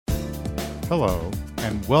Hello,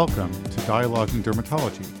 and welcome to Dialogues in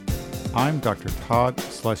Dermatology. I'm Dr. Todd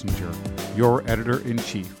Schlesinger, your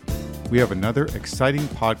editor-in-chief. We have another exciting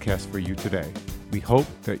podcast for you today. We hope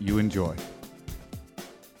that you enjoy.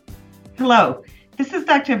 Hello, this is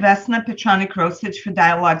Dr. Vesna, Petronic-Rosic for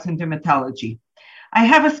Dialogues in Dermatology. I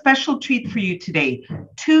have a special treat for you today.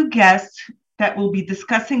 Two guests that will be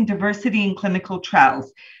discussing diversity in clinical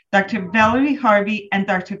trials, Dr. Valerie Harvey and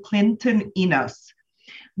Dr. Clinton Enos.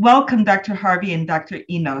 Welcome, Dr. Harvey and Dr.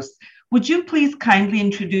 Enos. Would you please kindly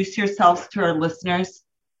introduce yourselves to our listeners?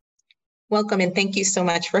 Welcome, and thank you so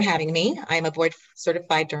much for having me. I'm a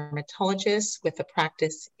board-certified dermatologist with a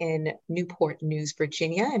practice in Newport News,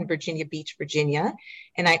 Virginia, and Virginia Beach, Virginia.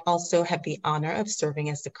 And I also have the honor of serving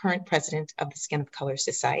as the current president of the Skin of Color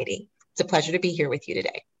Society. It's a pleasure to be here with you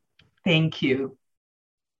today. Thank you.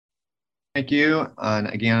 Thank you. And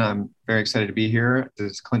again, I'm very excited to be here.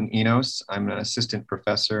 This is Clinton Enos. I'm an assistant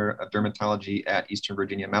professor of dermatology at Eastern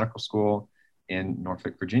Virginia Medical School in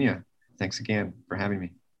Norfolk, Virginia. Thanks again for having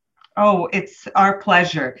me. Oh, it's our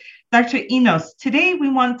pleasure. Dr. Enos, today we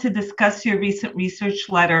want to discuss your recent research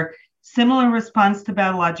letter, Similar Response to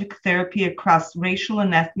Biologic Therapy Across Racial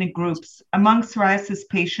and Ethnic Groups Among Psoriasis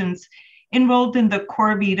Patients Enrolled in the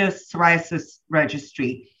CorEvitas Psoriasis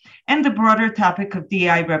Registry, and the broader topic of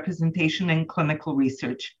DEI representation in clinical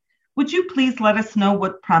research. Would you please let us know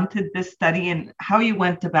what prompted this study and how you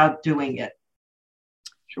went about doing it?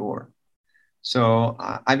 Sure. So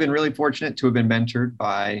I've been really fortunate to have been mentored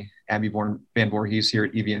by Abby Van Voorhees here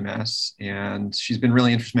at EVMS, and she's been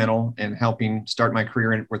really instrumental in helping start my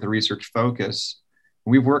career with a research focus.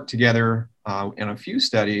 We've worked together in a few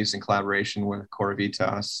studies in collaboration with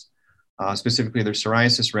CorEvitas, specifically their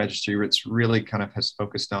psoriasis registry, which really kind of has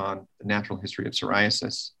focused on the natural history of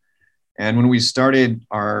psoriasis. And when we started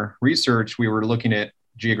our research, we were looking at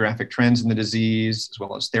geographic trends in the disease, as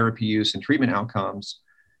well as therapy use and treatment outcomes.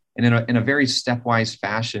 And in a very stepwise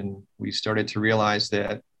fashion, we started to realize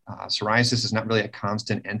that psoriasis is not really a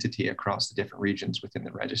constant entity across the different regions within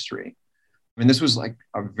the registry. I mean, this was like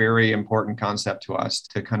a very important concept to us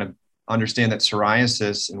to kind of understand that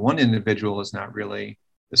psoriasis in one individual is not really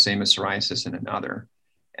the same as psoriasis in another.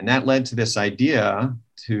 And that led to this idea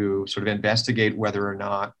to sort of investigate whether or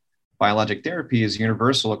not biologic therapy is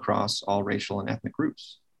universal across all racial and ethnic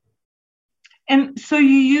groups. And so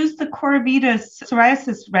you use the CorEvitas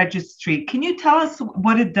Psoriasis Registry. Can you tell us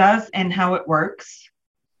what it does and how it works?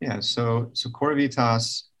 Yeah, so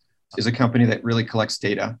CorEvitas is a company that really collects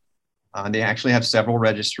data. They actually have several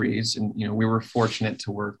registries, and we were fortunate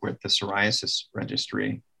to work with the psoriasis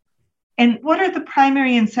registry. And what are the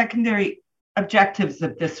primary and secondary objectives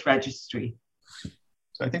of this registry?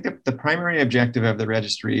 So I think that the primary objective of the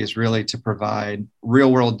registry is really to provide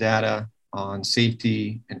real-world data on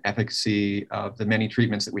safety and efficacy of the many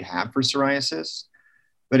treatments that we have for psoriasis,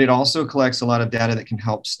 but it also collects a lot of data that can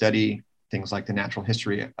help study things like the natural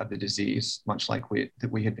history of the disease, much like we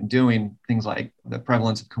had been doing, things like the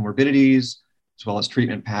prevalence of comorbidities, as well as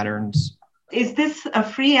treatment patterns. Is this a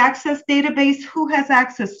free access database? Who has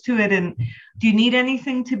access to it? And do you need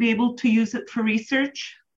anything to be able to use it for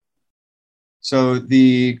research? So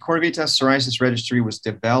the CorEvitas Psoriasis Registry was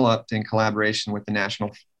developed in collaboration with the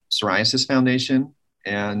National Psoriasis Foundation.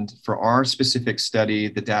 And for our specific study,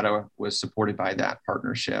 the data was supported by that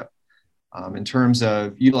partnership. In terms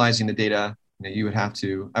of utilizing the data,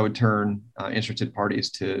 I would turn interested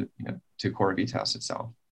parties to CorEvitas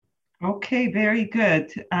itself. Okay, very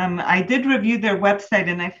good. I did review their website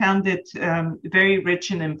and I found it very rich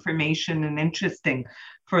in information and interesting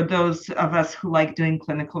for those of us who like doing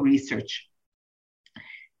clinical research.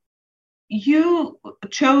 You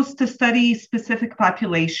chose to study specific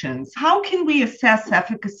populations. How can we assess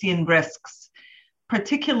efficacy and risks,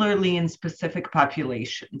 particularly in specific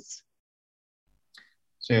populations?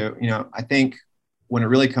 So, I think when it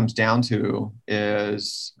really comes down to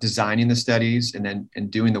is designing the studies and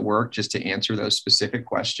doing the work just to answer those specific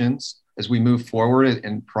questions. As we move forward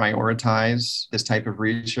and prioritize this type of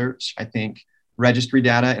research, I think registry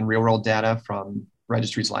data and real-world data from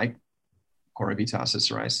registries like CorEvitas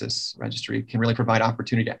Psoriasis Registry can really provide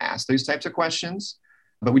opportunity to ask those types of questions.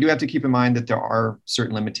 But we do have to keep in mind that there are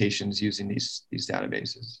certain limitations using these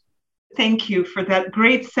databases. Thank you for that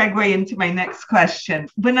great segue into my next question.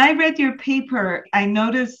 When I read your paper, I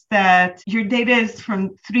noticed that your data is from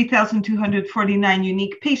 3,249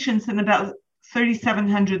 unique patients and about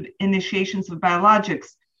 3,700 initiations of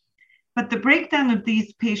biologics. But the breakdown of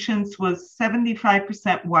these patients was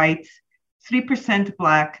 75% white, 3%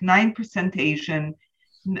 Black, 9% Asian,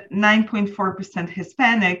 9.4%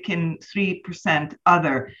 Hispanic, and 3%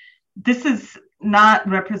 other. This is not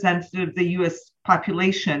representative of the US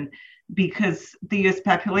population. because the US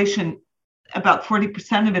population, about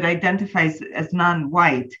 40% of it identifies as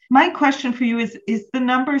non-white. My question for you is the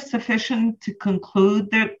number sufficient to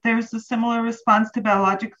conclude that there's a similar response to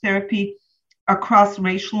biologic therapy across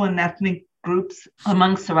racial and ethnic groups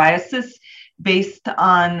among psoriasis based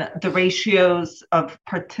on the ratios of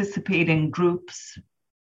participating groups?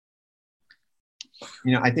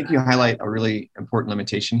 I think you highlight a really important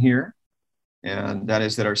limitation here, and that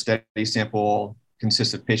is that our study sample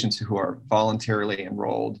consists of patients who are voluntarily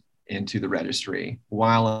enrolled into the registry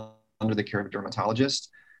while under the care of a dermatologist.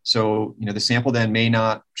 So, the sample then may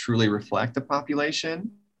not truly reflect the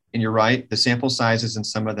population. And you're right, the sample sizes in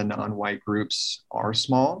some of the non-white groups are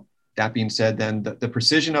small. That being said, then the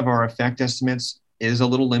precision of our effect estimates is a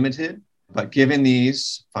little limited. But given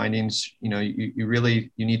these findings, you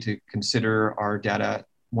need to consider our data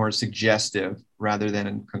more suggestive rather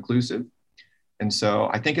than conclusive. And so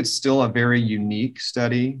I think it's still a very unique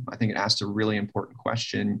study. I think it asked a really important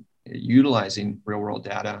question utilizing real-world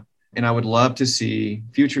data. And I would love to see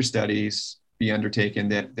future studies be undertaken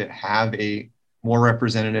that have a more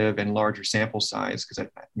representative and larger sample size, because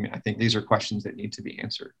I think these are questions that need to be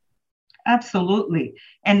answered. Absolutely.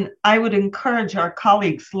 And I would encourage our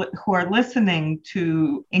colleagues who are listening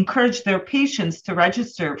to encourage their patients to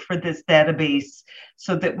register for this database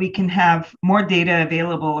so that we can have more data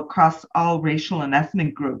available across all racial and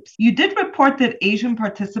ethnic groups. You did report that Asian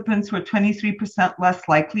participants were 23% less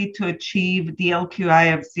likely to achieve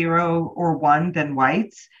DLQI of 0 or 1 than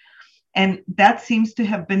whites. And that seems to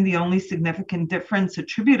have been the only significant difference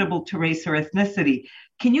attributable to race or ethnicity.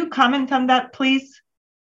 Can you comment on that, please?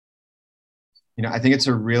 I think it's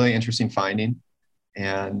a really interesting finding.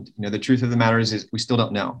 And, the truth of the matter is we still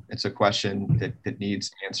don't know. It's a question that needs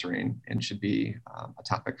answering and should be a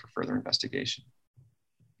topic for further investigation.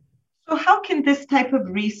 So how can this type of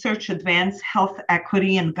research advance health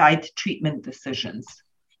equity and guide treatment decisions?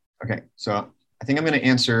 Okay, so I think I'm going to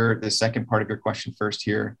answer the second part of your question first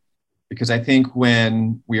here, because I think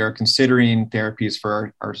when we are considering therapies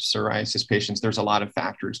for our psoriasis patients, there's a lot of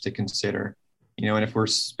factors to consider. And if we're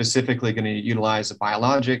specifically going to utilize a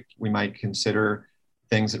biologic, we might consider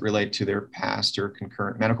things that relate to their past or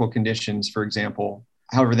concurrent medical conditions, for example.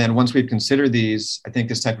 However, then once we've considered these, I think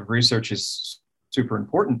this type of research is super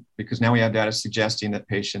important because now we have data suggesting that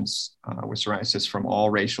patients with psoriasis from all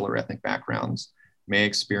racial or ethnic backgrounds may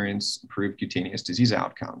experience improved cutaneous disease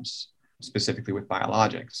outcomes, specifically with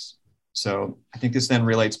biologics. So I think this then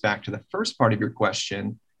relates back to the first part of your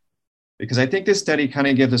question, because I think this study kind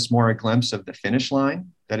of gives us more a glimpse of the finish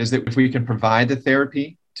line. That is that if we can provide the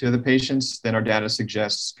therapy to the patients, then our data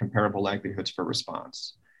suggests comparable likelihoods for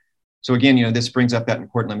response. So again, this brings up that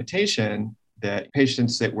important limitation that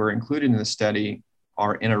patients that were included in the study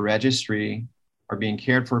are in a registry, are being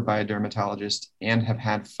cared for by a dermatologist, and have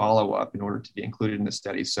had follow-up in order to be included in the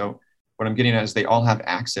study. So what I'm getting at is they all have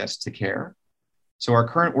access to care. So our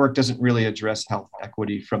current work doesn't really address health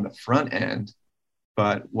equity from the front end.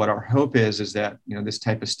 But what our hope is that this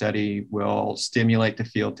type of study will stimulate the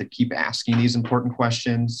field to keep asking these important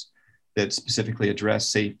questions that specifically address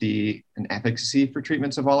safety and efficacy for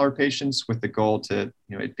treatments of all our patients, with the goal to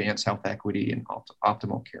advance health equity and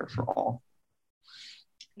optimal care for all.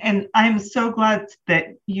 And I'm so glad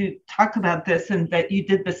that you talked about this and that you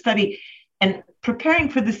did the study. And preparing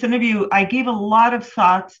for this interview, I gave a lot of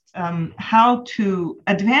thought how to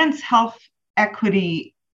advance health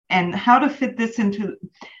equity and how to fit this into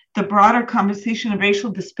the broader conversation of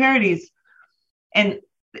racial disparities. And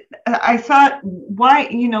I thought,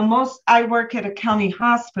 I work at a county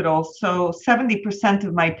hospital, so 70%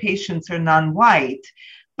 of my patients are non-white.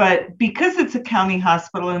 But because it's a county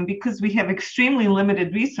hospital and because we have extremely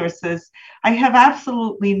limited resources, I have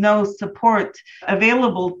absolutely no support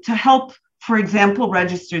available to help, for example,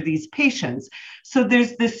 register these patients. So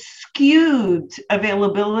there's this skewed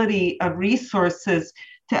availability of resources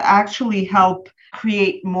to actually help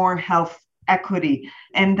create more health equity.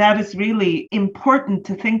 And that is really important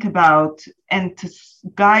to think about and to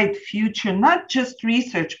guide future, not just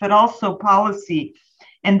research, but also policy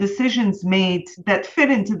and decisions made that fit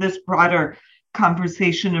into this broader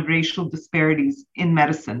conversation of racial disparities in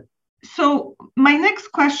medicine. So my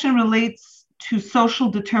next question relates to social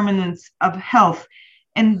determinants of health,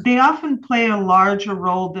 and they often play a larger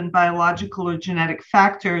role than biological or genetic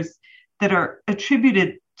factors that are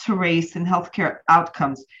attributed to race and healthcare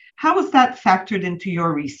outcomes. How was that factored into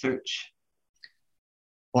your research?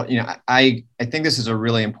 Well, I think this is a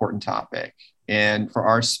really important topic. And for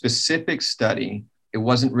our specific study, it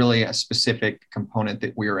wasn't really a specific component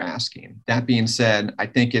that we were asking. That being said, I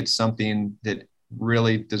think it's something that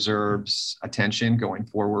really deserves attention going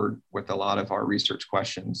forward with a lot of our research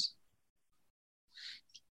questions.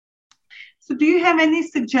 So do you have any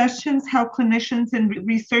suggestions how clinicians and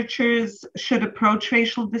researchers should approach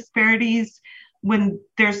racial disparities when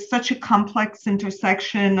there's such a complex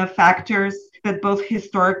intersection of factors that both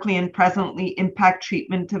historically and presently impact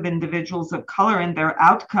treatment of individuals of color and their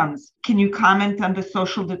outcomes? Can you comment on the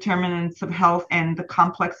social determinants of health and the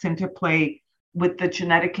complex interplay with the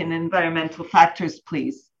genetic and environmental factors,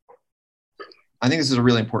 please? I think this is a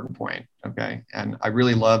really important point, okay? And I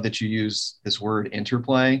really love that you use this word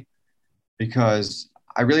interplay, because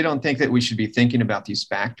I really don't think that we should be thinking about these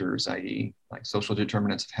factors, i.e. like social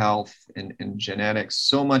determinants of health and genetics,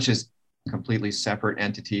 so much as completely separate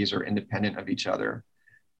entities or independent of each other.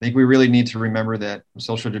 I think we really need to remember that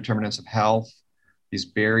social determinants of health, these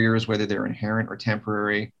barriers, whether they're inherent or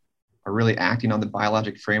temporary, are really acting on the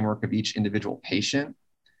biologic framework of each individual patient.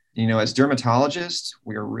 You know, as dermatologists,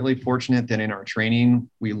 we are really fortunate that in our training,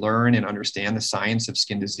 we learn and understand the science of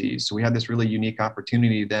skin disease. So we have this really unique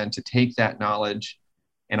opportunity then to take that knowledge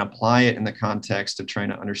and apply it in the context of trying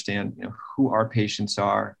to understand, you know, who our patients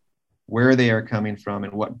are, where they are coming from,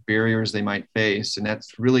 and what barriers they might face. And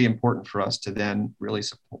that's really important for us to then really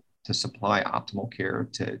supply optimal care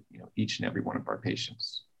to, you know, each and every one of our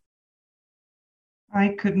patients.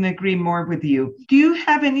 I couldn't agree more with you. Do you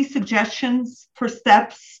have any suggestions for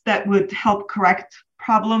steps that would help correct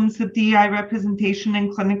problems of DEI representation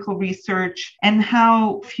in clinical research, and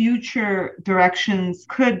how future directions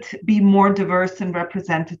could be more diverse and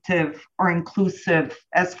representative or inclusive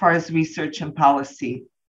as far as research and policy?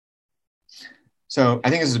 So I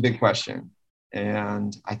think this is a big question.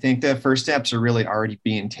 And I think the first steps are really already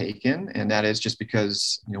being taken. And that is just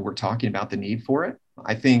because, you know, we're talking about the need for it.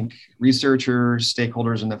 I think researchers,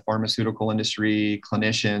 stakeholders in the pharmaceutical industry,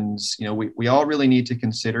 clinicians, you know, we all really need to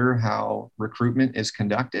consider how recruitment is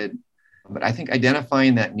conducted. But I think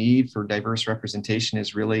identifying that need for diverse representation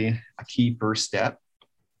is really a key first step.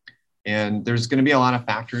 And there's going to be a lot of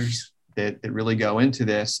factors that really go into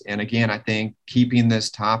this. And again, I think keeping this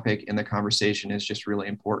topic in the conversation is just really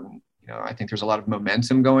important. You know, I think there's a lot of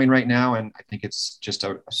momentum going right now, and I think it's just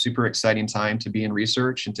a super exciting time to be in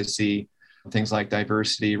research and to see things like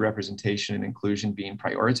diversity, representation, and inclusion being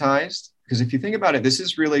prioritized. Because if you think about it, this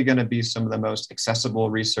is really going to be some of the most accessible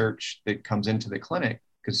research that comes into the clinic,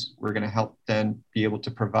 because we're going to help then be able to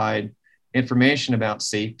provide information about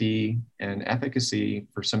safety and efficacy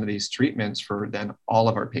for some of these treatments for then all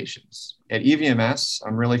of our patients. At EVMS,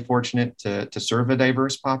 I'm really fortunate to serve a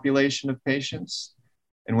diverse population of patients.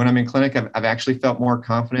 And when I'm in clinic, I've actually felt more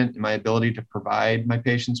confident in my ability to provide my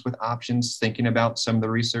patients with options, thinking about some of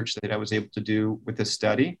the research that I was able to do with this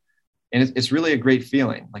study. And it's really a great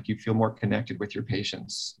feeling, like you feel more connected with your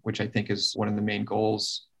patients, which I think is one of the main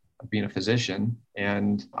goals of being a physician.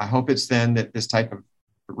 And I hope it's then that this type of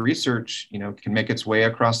research, you know, can make its way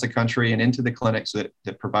across the country and into the clinic so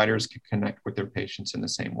that providers can connect with their patients in the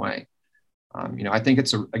same way. You know, I think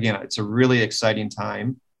it's a really exciting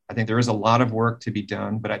time. I think there is a lot of work to be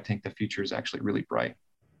done, but I think the future is actually really bright.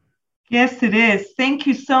 Yes, it is. Thank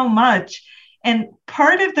you so much. And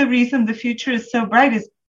part of the reason the future is so bright is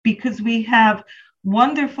because we have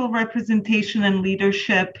wonderful representation and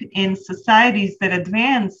leadership in societies that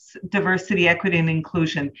advance diversity, equity, and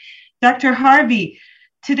inclusion. Dr. Harvey,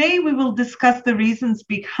 today we will discuss the reasons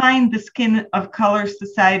behind the Skin of Color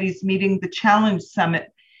Society's Meeting the Challenge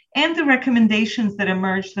Summit and the recommendations that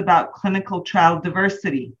emerged about clinical trial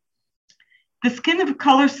diversity. The Skin of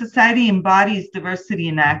Color Society embodies diversity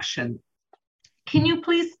in action. Can you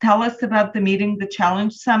please tell us about the Meeting the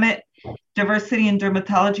Challenge Summit, Diversity in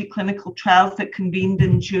Dermatology Clinical Trials that convened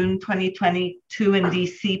in June 2022 in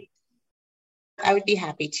DC? I would be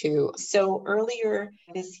happy to. So earlier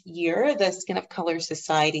this year, the Skin of Color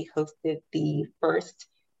Society hosted the first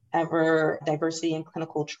ever Diversity in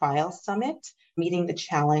Clinical Trials Summit, Meeting the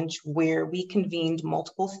Challenge, where we convened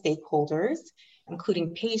multiple stakeholders,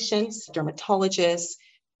 including patients, dermatologists,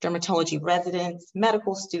 dermatology residents,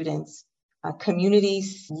 medical students, community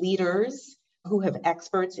leaders who have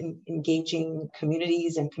experts in engaging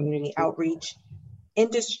communities and community outreach,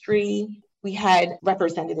 industry. We had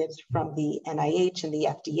representatives from the NIH and the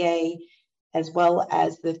FDA, as well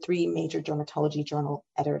as the 3 major dermatology journal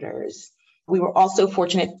editors. We were also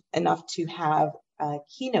fortunate enough to have a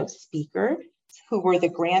keynote speaker who were the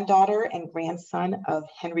granddaughter and grandson of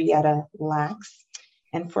Henrietta Lacks.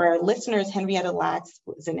 And for our listeners, Henrietta Lacks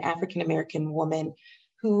was an African-American woman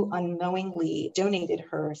who unknowingly donated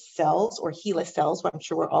her cells, or HeLa cells, I'm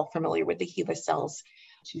sure we're all familiar with the HeLa cells,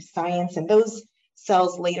 to science. And those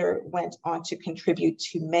cells later went on to contribute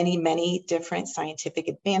to many, many different scientific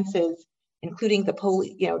advances, including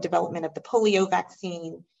the development of the polio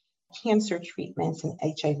vaccine, cancer treatments and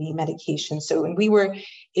HIV medication. So when we were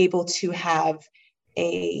able to have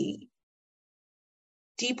a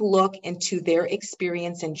deep look into their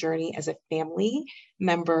experience and journey as a family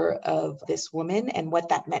member of this woman and what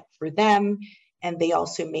that meant for them. And they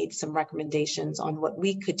also made some recommendations on what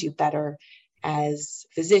we could do better as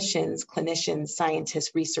physicians, clinicians,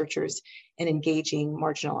 scientists, researchers, in engaging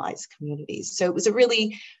marginalized communities. So it was a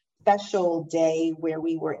really special day where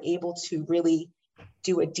we were able to really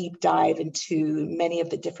do a deep dive into many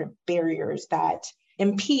of the different barriers that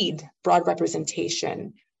impede broad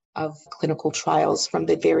representation of clinical trials from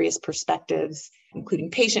the various perspectives,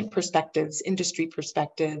 including patient perspectives, industry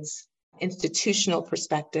perspectives, institutional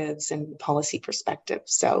perspectives, and policy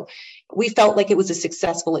perspectives. So we felt like it was a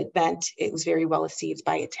successful event. It was very well received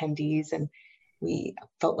by attendees, and we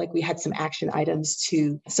felt like we had some action items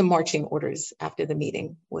to some marching orders after the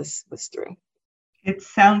meeting was through. It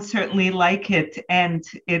sounds certainly like it, and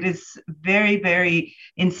it is very, very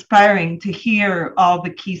inspiring to hear all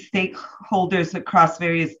the key stakeholders across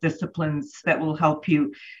various disciplines that will help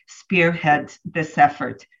you spearhead this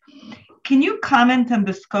effort. Can you comment on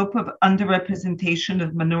the scope of underrepresentation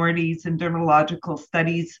of minorities in dermatological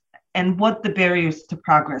studies and what the barriers to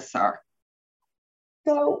progress are?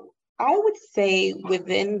 So I would say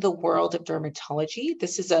within the world of dermatology,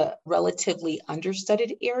 this is a relatively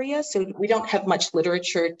understudied area. So we don't have much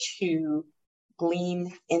literature to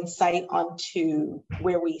glean insight onto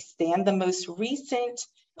where we stand. The most recent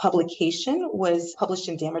publication was published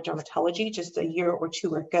in JAMA Dermatology just a year or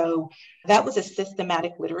two ago. That was a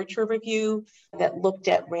systematic literature review that looked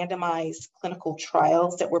at randomized clinical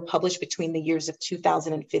trials that were published between the years of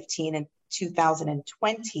 2015 and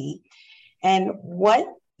 2020. And what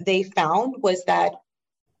they found was that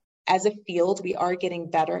as a field, we are getting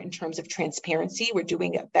better in terms of transparency. We're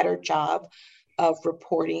doing a better job of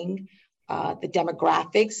reporting the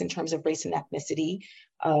demographics in terms of race and ethnicity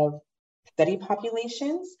of study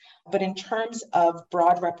populations. But in terms of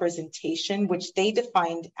broad representation, which they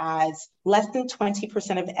defined as less than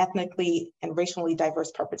 20% of ethnically and racially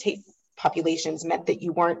diverse populations, meant that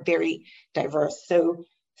you weren't very diverse. So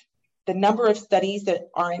the number of studies that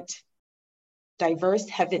aren't diverse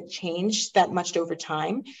haven't changed that much over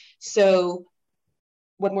time. So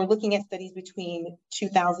when we're looking at studies between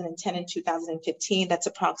 2010 and 2015, that's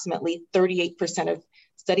approximately 38% of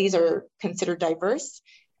studies are considered diverse.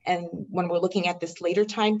 And when we're looking at this later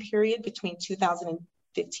time period between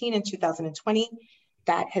 2015 and 2020,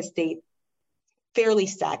 that has stayed fairly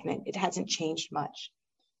stagnant. It hasn't changed much.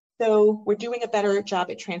 So we're doing a better job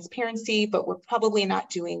at transparency, but we're probably not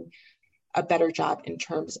doing a better job in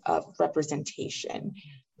terms of representation.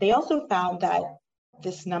 They also found that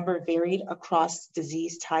this number varied across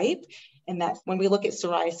disease type, and that when we look at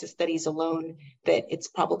psoriasis studies alone, that it's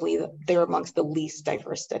probably they're amongst the least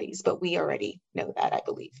diverse studies, but we already know that, I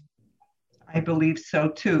believe. I believe so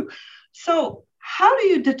too. So how do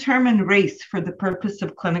you determine race for the purpose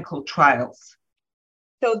of clinical trials?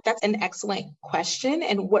 So that's an excellent question.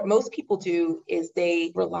 And what most people do is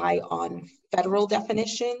they rely on federal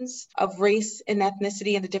definitions of race and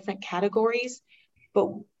ethnicity in the different categories. But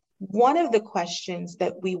one of the questions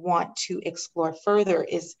that we want to explore further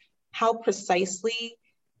is how precisely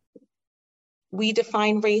we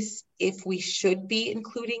define race, if we should be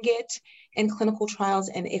including it in clinical trials,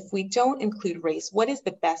 and if we don't include race, what is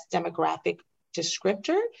the best demographic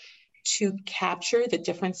descriptor to capture the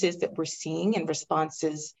differences that we're seeing in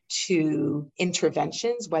responses to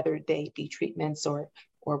interventions, whether they be treatments or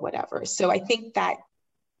whatever. So I think that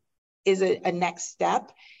is a next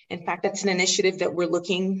step. In fact, that's an initiative that we're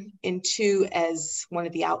looking into as one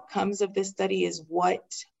of the outcomes of this study is what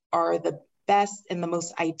are the best and the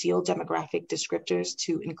most ideal demographic descriptors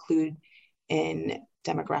to include in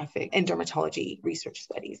demographic and dermatology research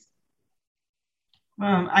studies.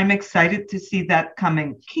 I'm excited to see that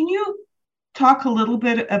coming. Can you talk a little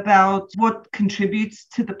bit about what contributes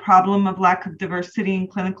to the problem of lack of diversity in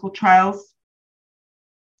clinical trials?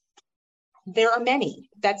 There are many.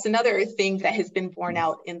 That's another thing that has been borne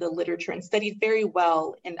out in the literature and studied very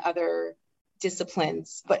well in other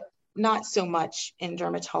disciplines, but not so much in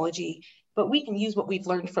dermatology. But we can use what we've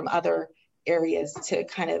learned from other areas to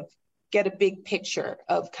kind of get a big picture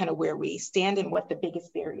of kind of where we stand and what the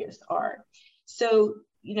biggest barriers are. So,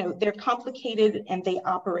 they're complicated and they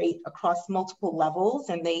operate across multiple levels,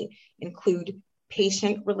 and they include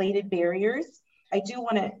patient-related barriers. I do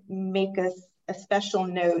want to make a special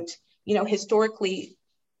note. Historically,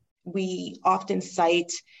 we often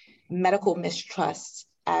cite medical mistrust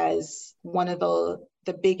as one of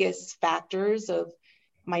the biggest factors of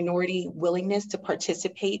minority willingness to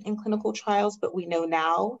participate in clinical trials, but we know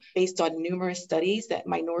now, based on numerous studies, that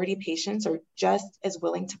minority patients are just as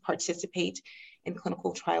willing to participate in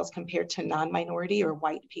clinical trials compared to non-minority or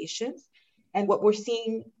white patients. And what we're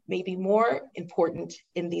seeing may be more important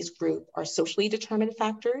in these groups are socially determined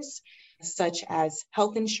factors, such as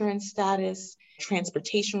health insurance status,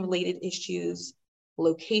 transportation-related issues,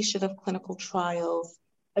 location of clinical trials,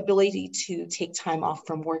 ability to take time off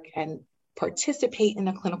from work and participate in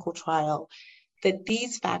a clinical trial, that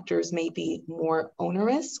these factors may be more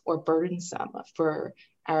onerous or burdensome for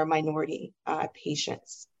our minority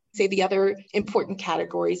patients. Say the other important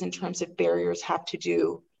categories in terms of barriers have to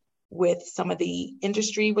do with some of the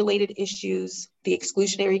industry-related issues, the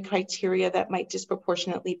exclusionary criteria that might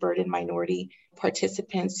disproportionately burden minority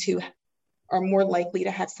participants who are more likely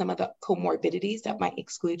to have some of the comorbidities that might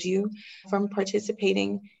exclude you from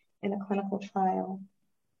participating in a clinical trial,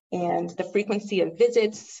 and the frequency of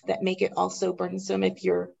visits that make it also burdensome. If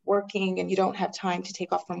you're working and you don't have time to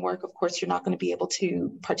take off from work, of course, you're not going to be able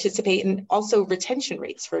to participate, and also retention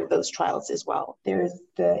rates for those trials as well. There's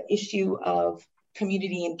the issue of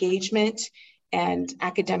community engagement and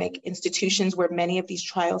academic institutions where many of these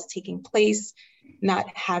trials taking place, not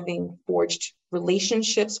having forged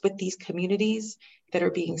relationships with these communities that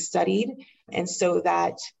are being studied. And so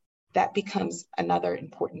that becomes another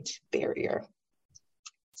important barrier.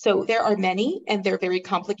 So there are many, and they're very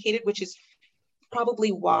complicated, which is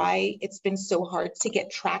probably why it's been so hard to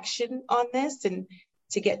get traction on this and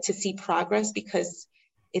to get to see progress, because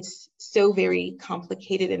it's so very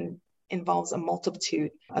complicated and involves a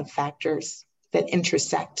multitude of factors that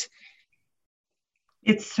intersect.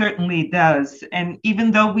 It certainly does. And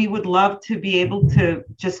even though we would love to be able to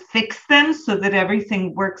just fix them so that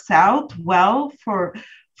everything works out well for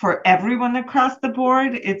everyone across the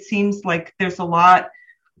board, it seems like there's a lot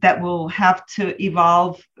that will have to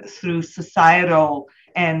evolve through societal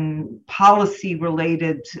and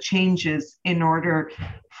policy-related changes in order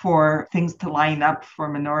for things to line up for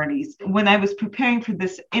minorities. When I was preparing for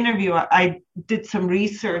this interview, I did some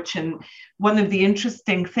research, and one of the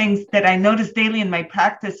interesting things that I notice daily in my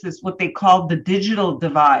practice is what they call the digital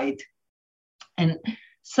divide. And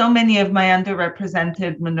so many of my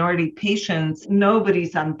underrepresented minority patients,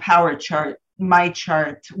 nobody's on my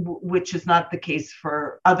chart, which is not the case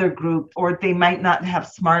for other groups, or they might not have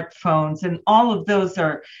smartphones. And all of those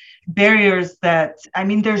are barriers that,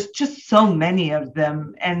 there's just so many of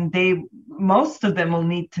them, and most of them will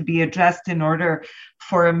need to be addressed in order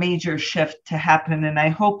for a major shift to happen. And I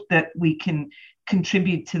hope that we can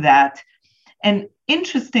contribute to that. And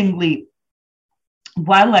interestingly,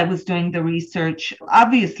 while I was doing the research,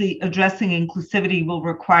 obviously addressing inclusivity will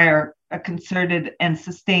require a concerted and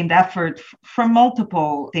sustained effort from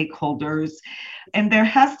multiple stakeholders. And there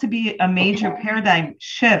has to be a major paradigm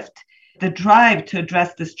shift. The drive to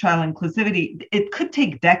address this trial inclusivity, it could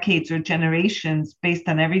take decades or generations based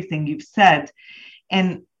on everything you've said.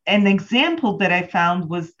 And an example that I found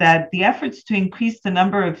was that the efforts to increase the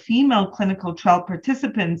number of female clinical trial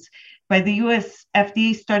participants by the US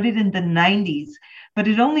FDA started in the 90s, but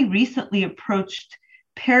it only recently approached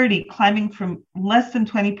parity, climbing from less than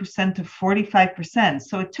 20% to 45%.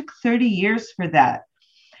 So it took 30 years for that.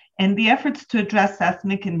 And the efforts to address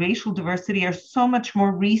ethnic and racial diversity are so much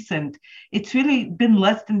more recent. It's really been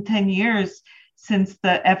less than 10 years since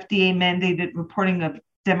the FDA mandated reporting of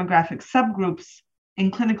demographic subgroups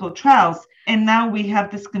in clinical trials. And now we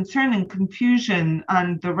have this concern and confusion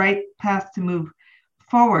on the right path to move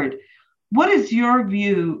forward. What is your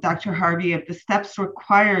view, Dr. Harvey, of the steps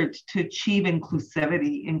required to achieve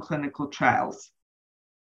inclusivity in clinical trials?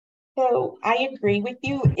 So I agree with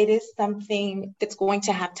you. It is something that's going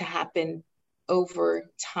to happen over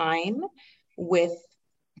time with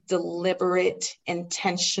deliberate,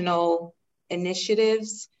 intentional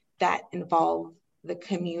initiatives that involve the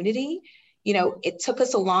community. It took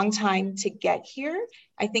us a long time to get here.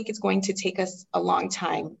 I think it's going to take us a long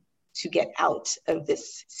time to get out of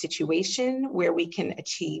this situation where we can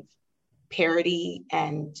achieve parity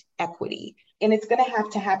and equity. And it's going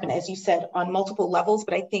to happen, as you said, on multiple levels,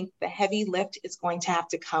 but I think the heavy lift is going to have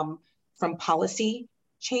to come from policy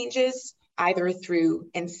changes, either through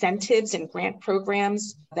incentives and grant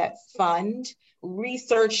programs that fund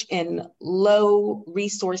research in low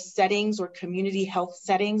resource settings or community health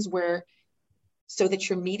settings so that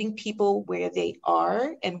you're meeting people where they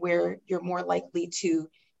are and where you're more likely to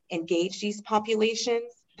engage these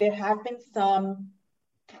populations. There have been some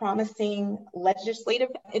promising legislative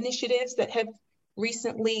initiatives that have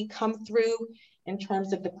recently come through in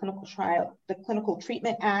terms of the Clinical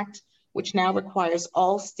Treatment Act, which now requires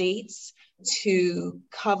all states to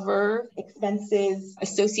cover expenses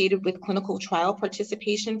associated with clinical trial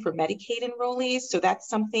participation for Medicaid enrollees. So that's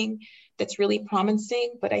something that's really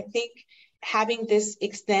promising. But I think having this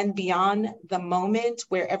extend beyond the moment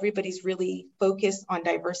where everybody's really focused on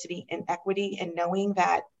diversity and equity, and knowing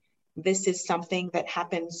that this is something that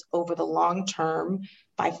happens over the long term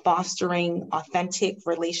by fostering authentic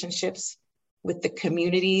relationships with the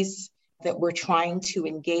communities that we're trying to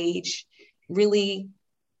engage, really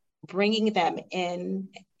bringing them in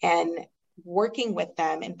and working with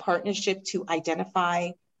them in partnership to identify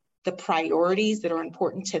the priorities that are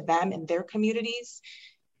important to them and their communities,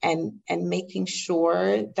 and making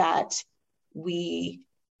sure that we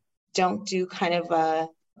don't do kind of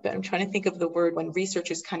I'm trying to think of the word when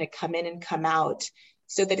researchers kind of come in and come out,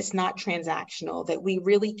 so that it's not transactional, that we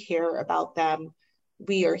really care about them.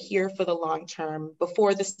 We are here for the long term,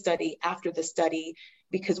 before the study, after the study,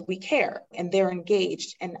 because we care and they're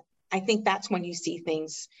engaged. And I think that's when you see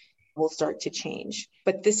things will start to change.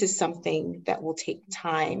 But this is something that will take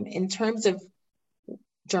time. In terms of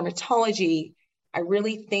dermatology, I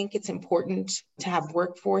really think it's important to have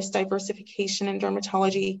workforce diversification in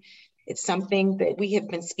dermatology. It's something that we have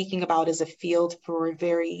been speaking about as a field for a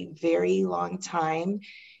very, very long time.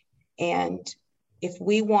 And if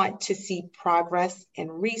we want to see progress in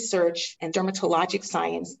research and dermatologic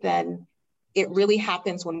science, then it really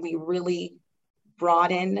happens when we really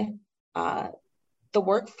broaden the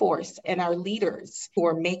workforce and our leaders who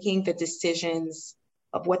are making the decisions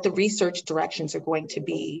of what the research directions are going to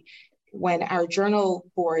be. When our journal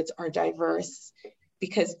boards are diverse,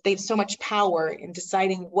 because they have so much power in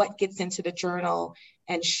deciding what gets into the journal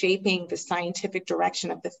and shaping the scientific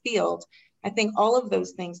direction of the field, I think all of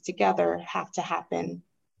those things together have to happen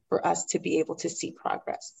for us to be able to see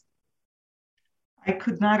progress. I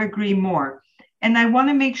could not agree more. And I want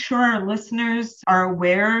to make sure our listeners are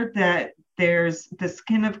aware that there's the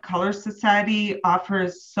Skin of Color Society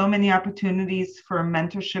offers so many opportunities for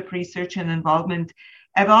mentorship, research, and involvement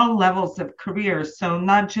at all levels of careers. So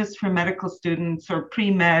not just for medical students or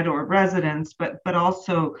pre-med or residents, but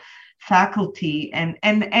also faculty and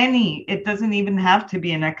any, it doesn't even have to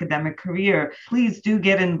be an academic career. Please do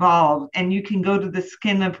get involved. And you can go to the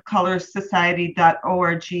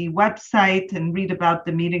skinofcolorsociety.org website and read about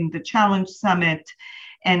the Meeting the Challenge Summit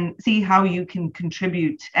and see how you can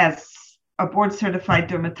contribute as a board certified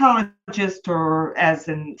dermatologist or as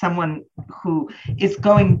in someone who is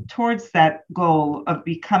going towards that goal of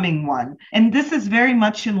becoming one. And this is very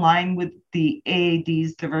much in line with the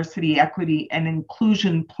AAD's diversity, equity, and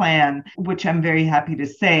inclusion plan, which I'm very happy to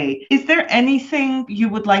say. Is there anything you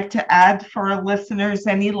would like to add for our listeners?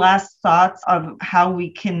 Any last thoughts of how we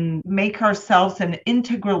can make ourselves an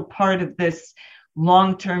integral part of this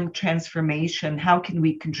long-term transformation? How can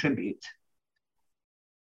we contribute?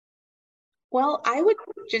 Well, I would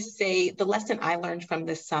just say the lesson I learned from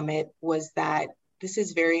this summit was that this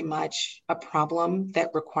is very much a problem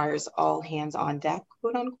that requires all hands on deck,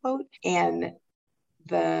 quote unquote. And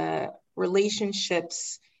the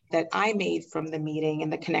relationships that I made from the meeting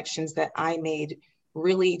and the connections that I made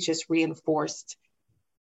really just reinforced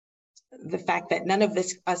the fact that none of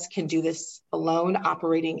us can do this alone,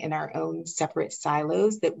 operating in our own separate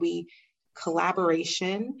silos, that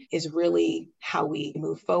collaboration is really how we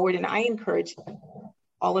move forward. And I encourage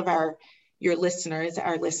all of our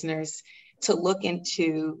listeners to look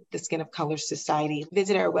into the Skin of Color Society,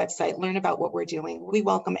 visit our website, learn about what we're doing. We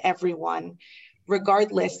welcome everyone,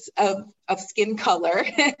 regardless of skin color.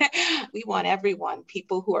 We want everyone,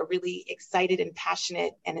 people who are really excited and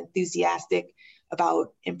passionate and enthusiastic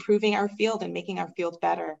about improving our field and making our field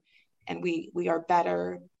better. And we are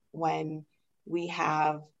better when we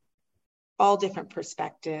have all different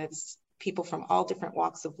perspectives, people from all different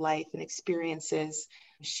walks of life and experiences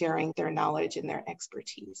sharing their knowledge and their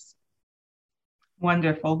expertise.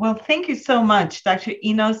 Wonderful. Well, thank you so much, Dr.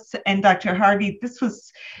 Enos and Dr. Harvey. This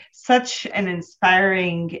was such an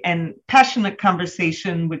inspiring and passionate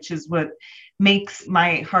conversation, which is what makes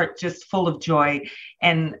my heart just full of joy.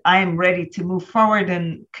 And I am ready to move forward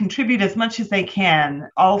and contribute as much as I can,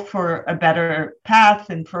 all for a better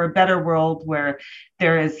path and for a better world where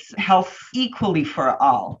there is health equally for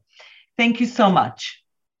all. Thank you so much.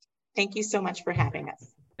 Thank you so much for having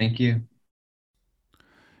us. Thank you.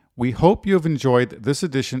 We hope you have enjoyed this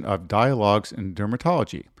edition of Dialogues in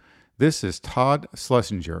Dermatology. This is Todd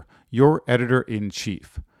Schlesinger, your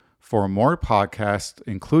editor-in-chief. For more podcasts,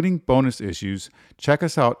 including bonus issues, check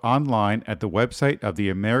us out online at the website of the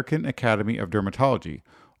American Academy of Dermatology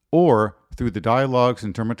or through the Dialogues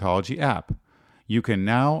in Dermatology app. You can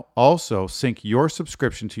now also sync your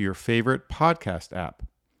subscription to your favorite podcast app.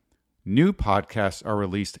 New podcasts are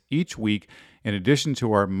released each week in addition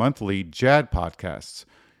to our monthly JAAD podcasts.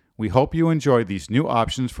 We hope you enjoy these new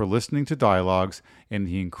options for listening to dialogues and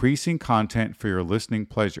the increasing content for your listening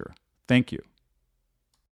pleasure. Thank you.